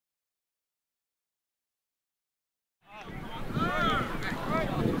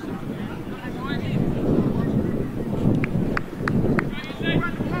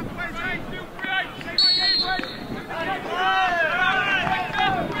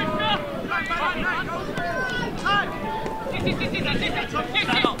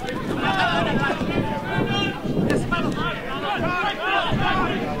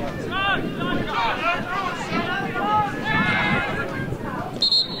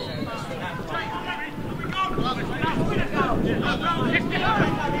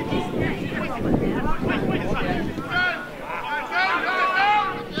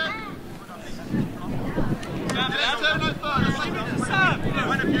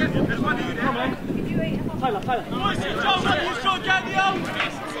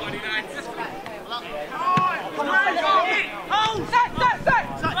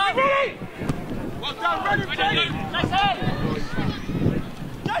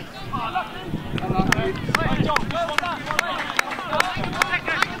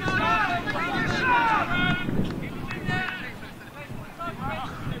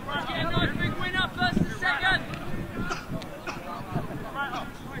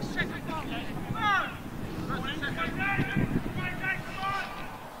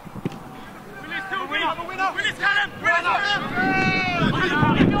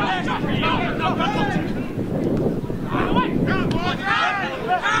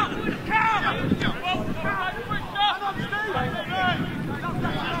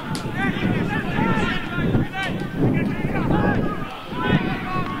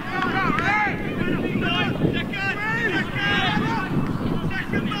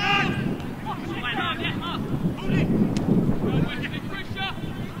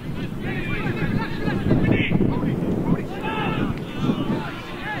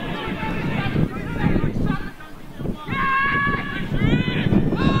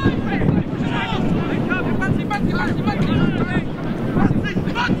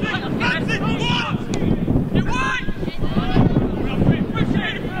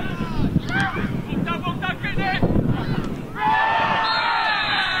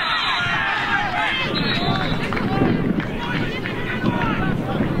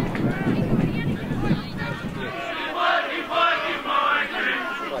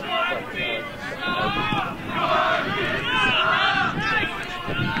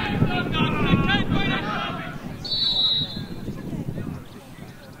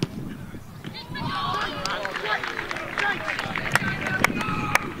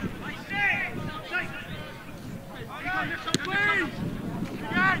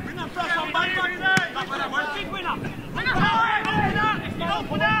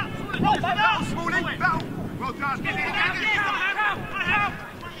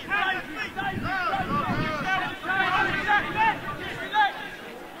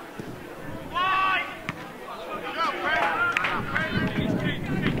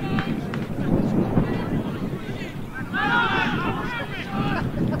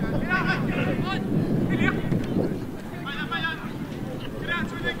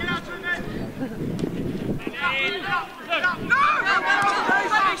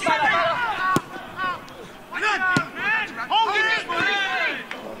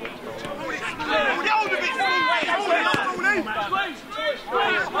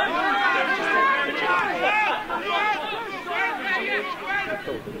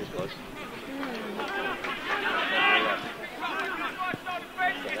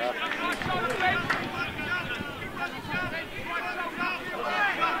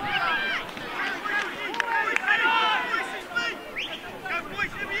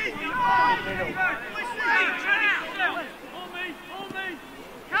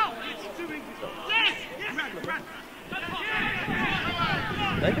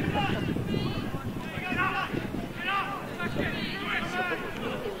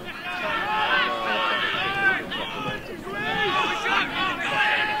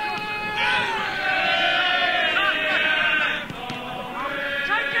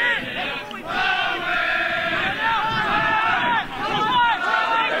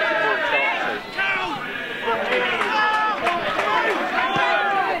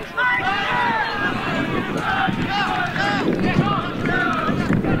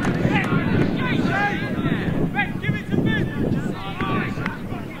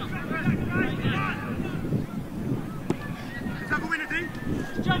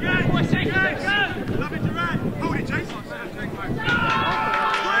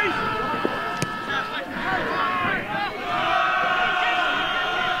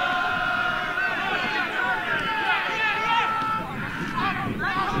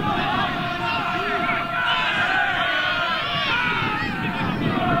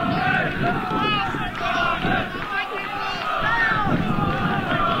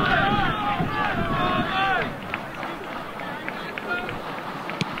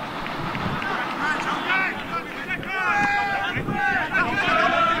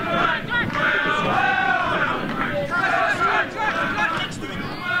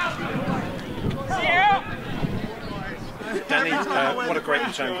What a great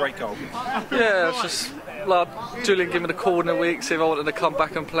return, great goal. Yeah, it's just like Julian gave me the call in a week, see if I wanted to come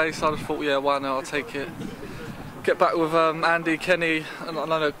back and play, so I just thought, yeah, why not, I'll take it. Get back with Andy, Kenny, and I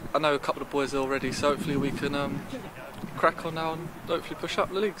know a couple of boys already, so hopefully we can crack on now and hopefully push up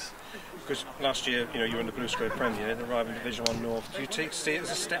the leagues. Because last year, you were in the Blue Square Premier, the rival Division 1 North. Do you see it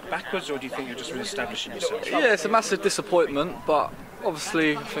as a step backwards, or do you think you're just re-establishing yourself? Yeah, it's a massive disappointment, but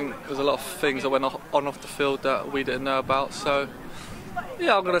obviously I think there's a lot of things that went on off the field that we didn't know about. So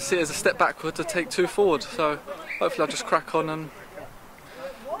yeah, I'm going to see it as a step backward to take 2 forward. So hopefully I'll just crack on and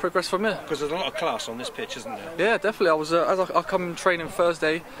progress from here. Because there's a lot of class on this pitch, isn't there? Yeah, definitely. I was as I come in training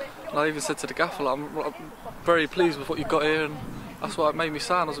Thursday, and I even said to the gaffer, I'm very pleased with what you've got here, and that's what it made me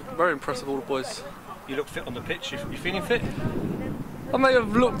sound. I was very impressed with all the boys. You look fit on the pitch. You feeling fit? I may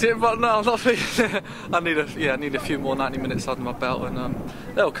have looked it, but no, I'm not feeling. I need a few more 90 minutes under my belt, and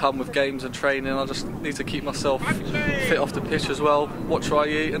they'll come with games and training. I just need to keep myself fit off the pitch as well. Watch what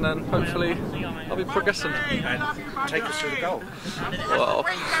I eat, and then hopefully I'll be progressing. And take us through the goal. Well,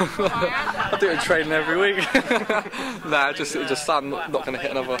 I do it in training every week. Nah, just I'm not going to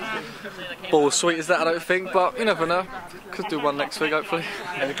hit another ball as sweet as that, I don't think. But you never know. Could do one next week, hopefully.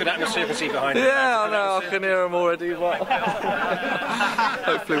 And a good atmosphere to see behind you. Yeah, I know. I can hear them already, but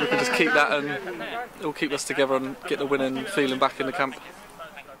hopefully we can just keep that, and it'll keep us together and get the winning feeling back in the camp.